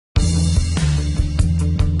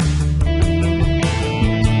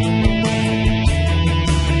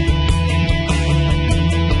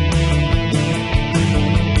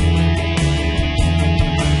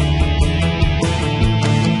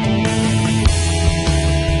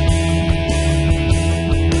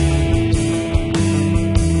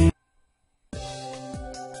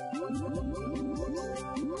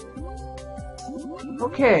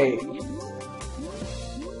Okay.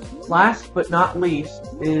 Last but not least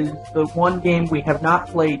is the one game we have not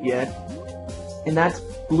played yet, and that's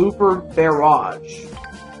Blooper Barrage.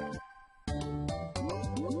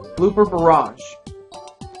 Blooper Barrage.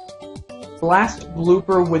 Blast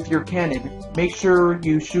Blooper with your cannon. Make sure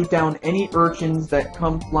you shoot down any urchins that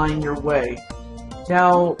come flying your way.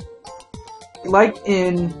 Now, like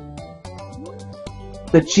in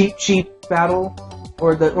the Cheap battle,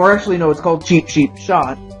 or actually no, it's called Cheap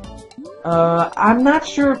Shot. I'm not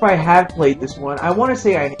sure if I have played this one. I want to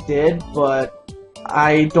say I did, but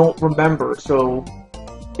I don't remember. So,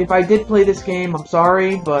 if I did play this game, I'm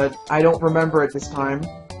sorry, but I don't remember at this time.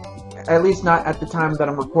 At least not at the time that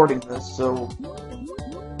I'm recording this, so...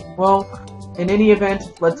 Well, in any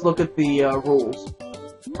event, let's look at the rules.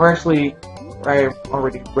 Or actually, I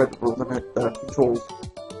already read the rules, I meant the controls.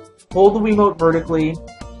 Hold the Wiimote vertically.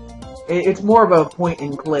 It's more of a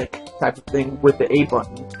point-and-click type of thing with the A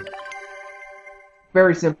button.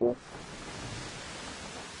 Very simple.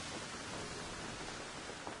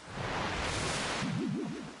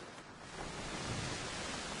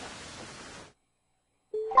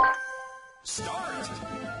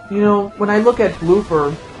 You know, when I look at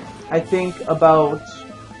Blooper, I think about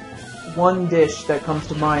one dish that comes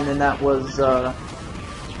to mind, and that was,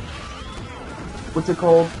 what's it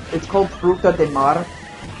called? It's called fruta de mar.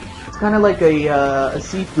 It's kind of like a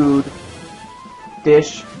seafood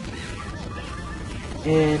dish,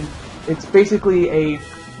 and it's basically a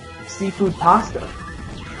seafood pasta.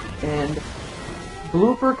 And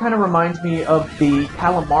Blooper kind of reminds me of the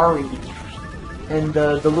calamari and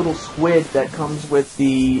the little squid that comes with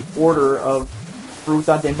the order of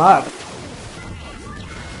fruta de mar.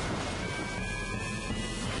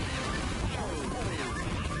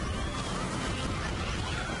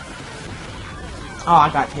 Oh,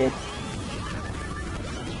 I got hit.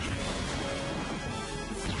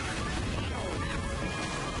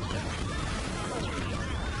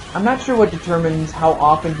 I'm not sure what determines how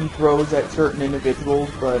often he throws at certain individuals,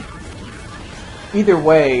 but either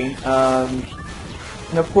way, and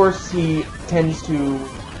of course, he tends to...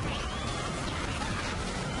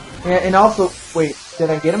 And also... Wait, did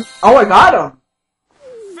I get him? Oh, I got him!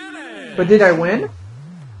 But did I win?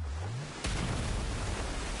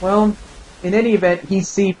 Well, in any event, he's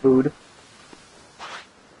seafood.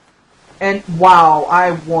 And wow,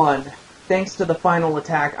 I won. Thanks to the final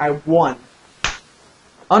attack, I won.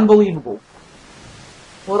 Unbelievable.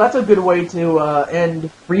 Well, that's a good way to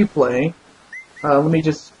end free play. Let me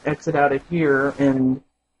just exit out of here, and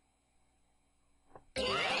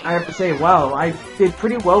I have to say, wow, I did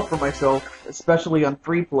pretty well for myself, especially on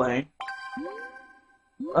free play.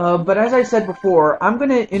 But as I said before, I'm going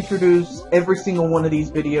to introduce every single one of these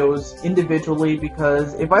videos individually,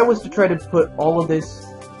 because if I was to try to put all of this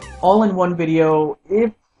all in one video,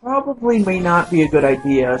 it probably may not be a good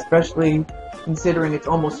idea, especially considering it's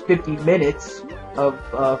almost 50 minutes of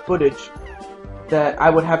footage that I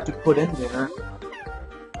would have to put in there.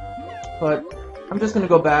 But I'm just going to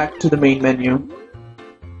go back to the main menu.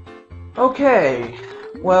 Okay,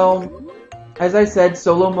 well, as I said,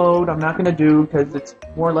 solo mode I'm not going to do because it's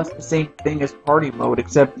more or less the same thing as party mode,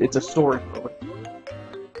 except it's a story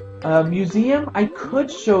mode. Museum, I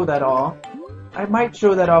could show that off. I might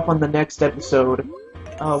show that off on the next episode,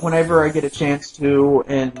 whenever I get a chance to,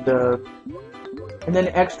 and then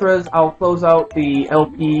extras, I'll close out the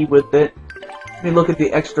LP with it. Let me look at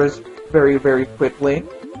the extras very, very quickly.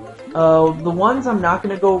 The one I'm not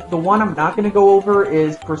gonna go over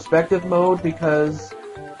is perspective mode, because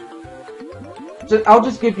I'll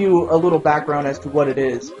just give you a little background as to what it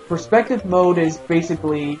is. Perspective mode is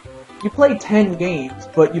basically, you play 10 games,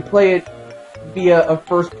 but you play it via a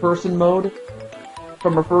first-person mode,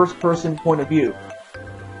 from a first-person point of view.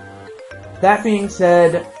 That being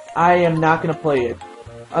said, I am not gonna play it.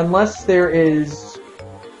 Unless there is,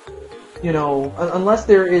 unless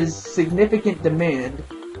there is significant demand.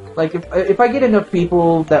 Like, if I get enough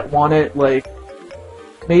people that want it, like,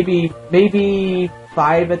 maybe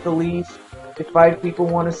 5 at the least, if 5 people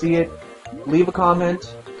want to see it, leave a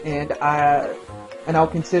comment, and I'll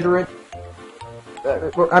consider it.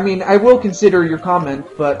 I mean, I will consider your comment,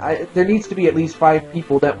 but there needs to be at least 5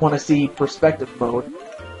 people that want to see perspective mode.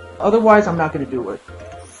 Otherwise, I'm not going to do it.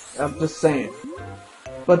 I'm just saying.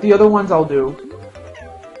 But the other ones I'll do.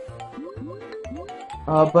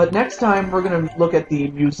 But next time, we're going to look at the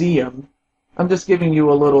museum. I'm just giving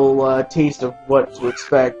you a little taste of what to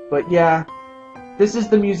expect. But yeah, this is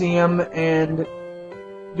the museum, and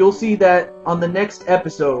you'll see that on the next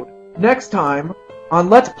episode. Next time, on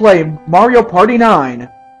Let's Play Mario Party 9.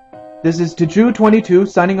 This is Taju22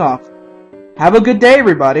 signing off. Have a good day,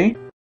 everybody!